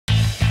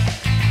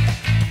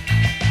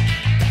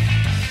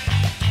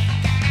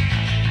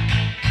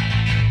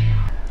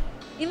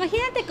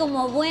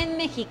como buen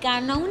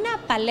mexicano, una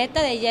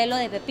paleta de hielo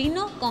de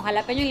pepino con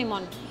jalapeño y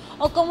limón.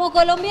 O como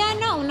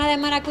colombiano, una de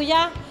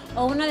maracuyá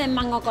o una de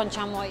mango con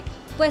chamoy.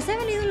 Pues he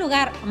venido a un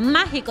lugar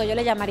mágico, yo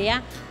le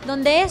llamaría,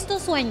 donde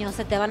estos sueños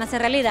se te van a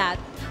hacer realidad.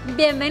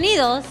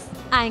 Bienvenidos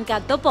a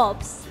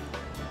EncantoPops.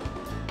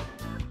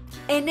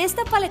 En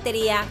esta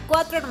paletería,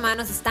 4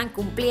 hermanos están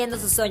cumpliendo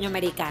su sueño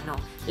americano.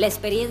 La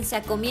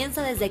experiencia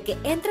comienza desde que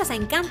entras a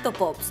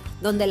EncantoPops,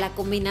 donde la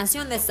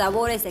combinación de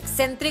sabores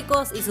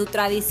excéntricos y su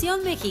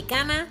tradición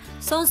mexicana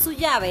son su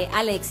llave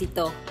al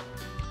éxito.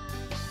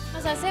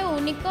 Nos hace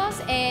únicos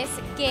es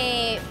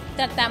que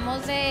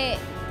tratamos de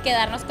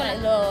quedarnos con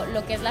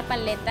lo que es la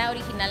paleta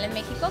original en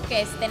México,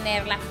 que es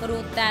tener la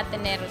fruta,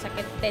 o sea,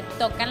 que te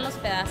tocan los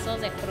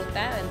pedazos de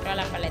fruta dentro de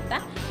la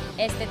paleta.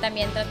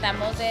 También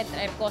tratamos de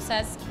traer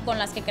cosas con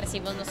las que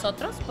crecimos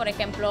nosotros. Por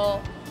ejemplo,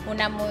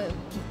 una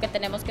que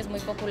tenemos que es muy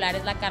popular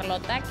es la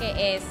Carlota,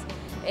 que es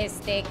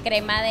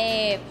crema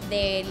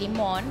de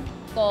limón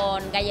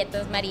con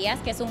galletas Marías,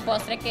 que es un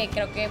postre que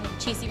creo que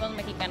muchísimos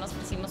mexicanos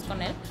crecimos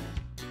con él.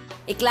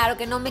 Y claro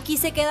que no me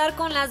quise quedar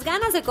con las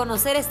ganas de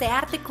conocer este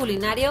arte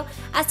culinario,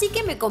 así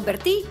que me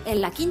convertí en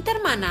la quinta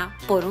hermana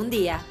por un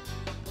día.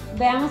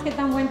 Veamos qué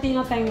tan buen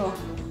tino tengo.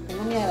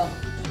 Tengo miedo.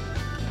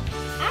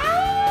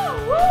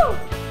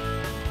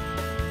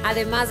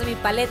 Además de mi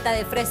paleta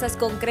de fresas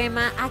con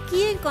crema,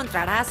 aquí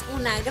encontrarás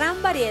una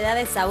gran variedad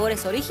de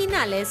sabores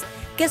originales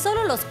que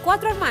solo los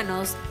 4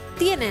 hermanos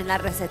tienen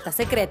las recetas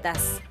secretas.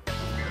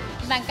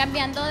 Van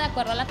cambiando de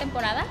acuerdo a la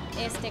temporada,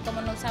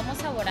 como no usamos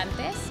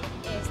saborantes,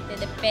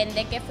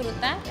 depende qué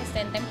fruta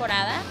esté en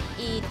temporada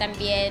y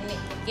también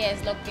qué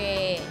es lo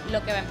que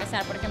va a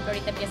empezar. Por ejemplo,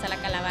 ahorita empieza la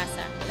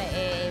calabaza,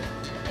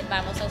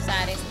 vamos a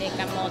usar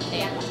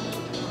camote.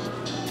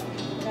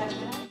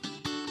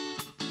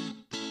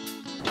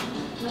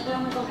 No quedo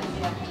muy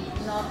convencida.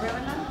 No,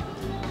 pruébalo.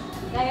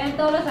 Ya vienen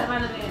todos los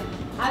hermanos, miren.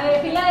 A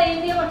ver, fila de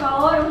indio, por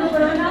favor, uno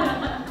por uno.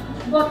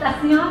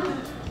 Votación.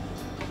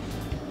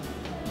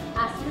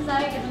 Así se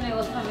sabe que es un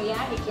negocio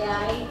familiar y que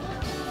hay...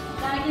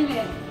 Cada quien,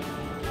 miren.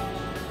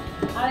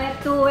 A ver,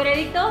 ¿tu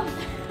veredicto?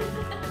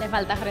 Le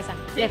falta fresa.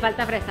 Sí. Le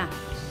falta fresa.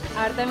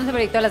 A ver, tenemos el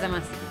veredicto de las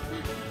demás.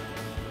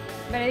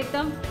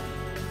 ¿Veredicto?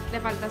 Le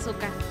falta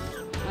azúcar.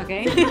 Ok.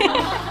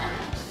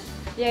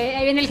 Y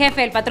ahí viene el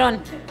jefe, el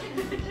patrón.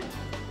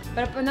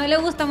 Pero pues no le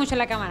gusta mucho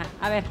la cámara.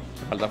 A ver.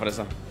 Le falta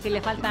fresa. Sí,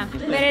 le falta.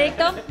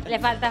 Veredicto, le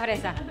falta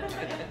fresa.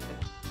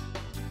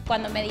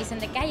 Cuando me dicen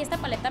de que, ay, esta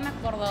paleta me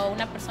acordó,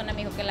 una persona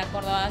me dijo que le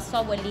acordó a su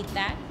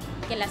abuelita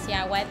que le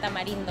hacía agua de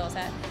tamarindo, o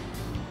sea,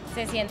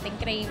 se siente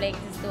increíble y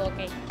dices tú,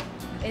 ok,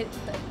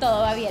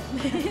 todo va bien.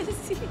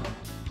 Sí.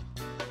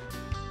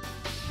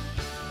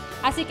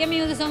 Así que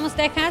amigos de Somos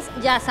Texas,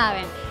 ya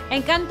saben,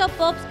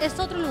 EncantoPops es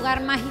otro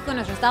lugar mágico en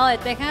nuestro estado de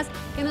Texas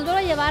que nos vuelve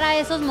a llevar a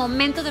esos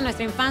momentos de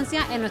nuestra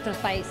infancia en nuestros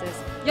países.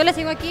 Yo les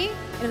sigo aquí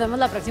y nos vemos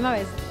la próxima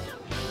vez.